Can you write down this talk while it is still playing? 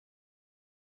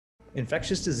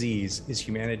Infectious disease is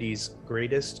humanity's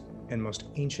greatest and most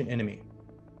ancient enemy.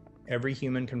 Every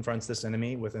human confronts this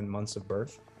enemy within months of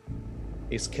birth.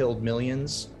 It's killed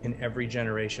millions in every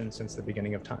generation since the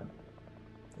beginning of time.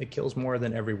 It kills more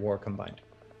than every war combined.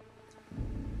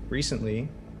 Recently,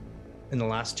 in the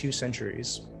last 2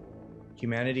 centuries,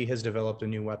 humanity has developed a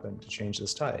new weapon to change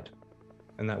this tide,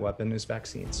 and that weapon is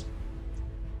vaccines.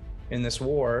 In this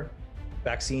war,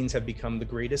 vaccines have become the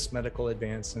greatest medical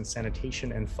advance in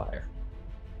sanitation and fire.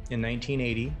 In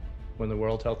 1980, when the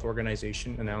World Health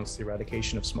Organization announced the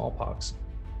eradication of smallpox,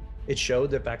 it showed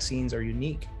that vaccines are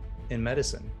unique in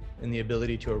medicine in the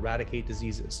ability to eradicate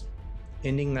diseases,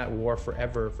 ending that war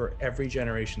forever for every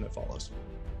generation that follows.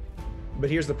 But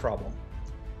here's the problem.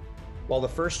 While the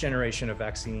first generation of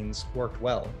vaccines worked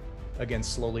well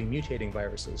against slowly mutating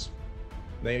viruses,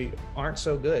 they aren't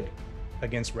so good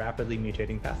against rapidly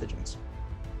mutating pathogens.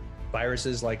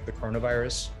 Viruses like the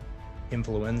coronavirus,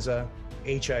 influenza,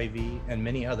 HIV, and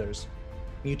many others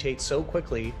mutate so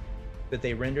quickly that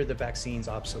they render the vaccines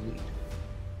obsolete.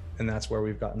 And that's where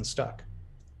we've gotten stuck.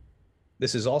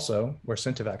 This is also where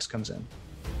Centivax comes in.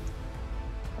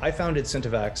 I founded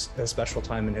Centivax at a special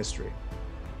time in history,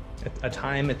 at a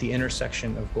time at the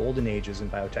intersection of golden ages in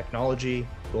biotechnology,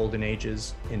 golden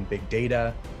ages in big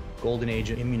data, golden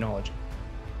age in immunology,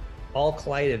 all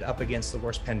collided up against the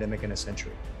worst pandemic in a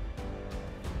century.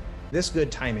 This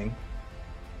good timing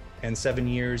and 7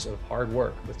 years of hard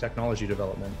work with technology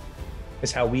development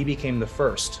is how we became the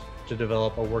first to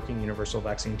develop a working universal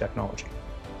vaccine technology.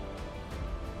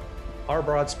 Our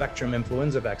broad spectrum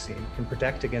influenza vaccine can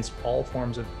protect against all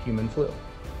forms of human flu.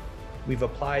 We've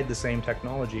applied the same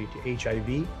technology to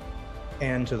HIV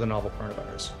and to the novel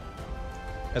coronavirus.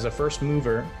 As a first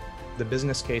mover, the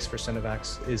business case for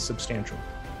Centivax is substantial.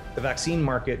 The vaccine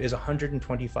market is a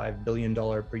 $125 billion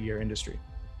per year industry.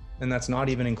 And that's not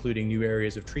even including new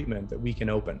areas of treatment that we can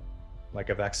open, like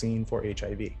a vaccine for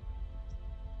HIV.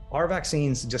 Our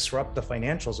vaccines disrupt the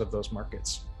financials of those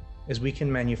markets, as we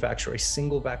can manufacture a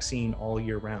single vaccine all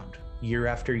year round, year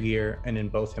after year, and in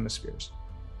both hemispheres.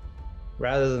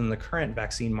 Rather than the current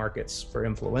vaccine markets for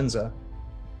influenza,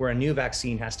 where a new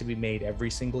vaccine has to be made every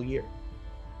single year,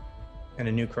 and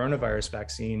a new coronavirus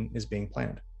vaccine is being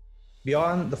planned.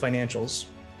 Beyond the financials,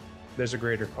 there's a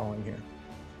greater calling here.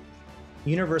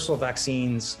 Universal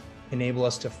vaccines enable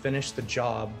us to finish the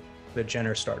job that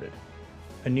Jenner started,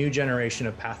 a new generation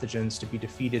of pathogens to be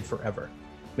defeated forever,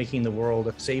 making the world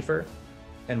a safer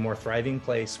and more thriving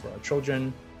place for our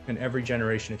children and every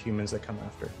generation of humans that come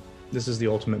after. This is the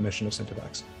ultimate mission of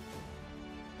Centivax.